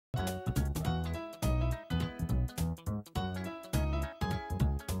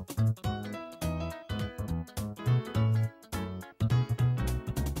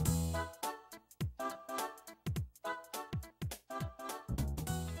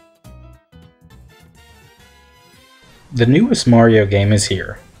The newest Mario game is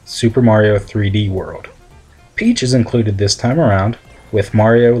here, Super Mario 3D World. Peach is included this time around. With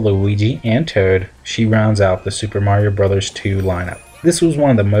Mario, Luigi, and Toad, she rounds out the Super Mario Bros. 2 lineup. This was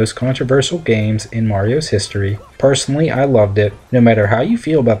one of the most controversial games in Mario's history. Personally, I loved it. No matter how you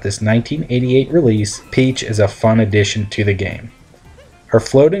feel about this 1988 release, Peach is a fun addition to the game. Her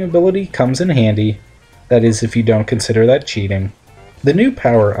floating ability comes in handy, that is if you don't consider that cheating. The new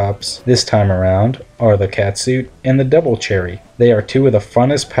power-ups this time around are the Catsuit and the Double Cherry. They are two of the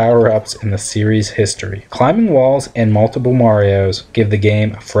funnest power-ups in the series' history. Climbing walls and multiple Marios give the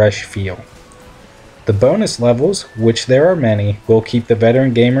game a fresh feel. The bonus levels, which there are many, will keep the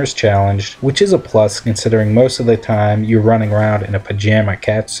veteran gamers challenged, which is a plus considering most of the time you're running around in a pajama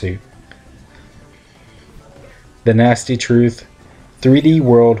catsuit. The nasty truth, 3D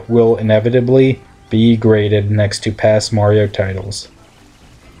World will inevitably be graded next to past Mario titles.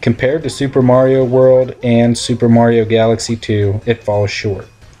 Compared to Super Mario World and Super Mario Galaxy 2, it falls short.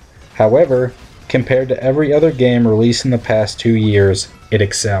 However, compared to every other game released in the past 2 years, it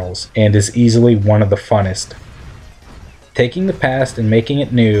excels, and is easily one of the funnest. Taking the past and making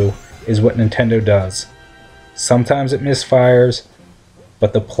it new is what Nintendo does. Sometimes it misfires,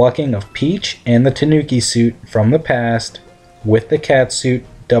 but the plucking of Peach and the Tanuki suit from the past, with the Catsuit,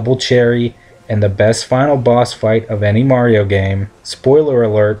 Double Cherry, and the best final boss fight of any Mario game, spoiler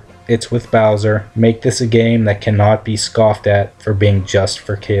alert, it's with Bowser, make this a game that cannot be scoffed at for being just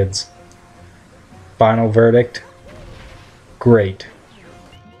for kids. Final verdict? Great.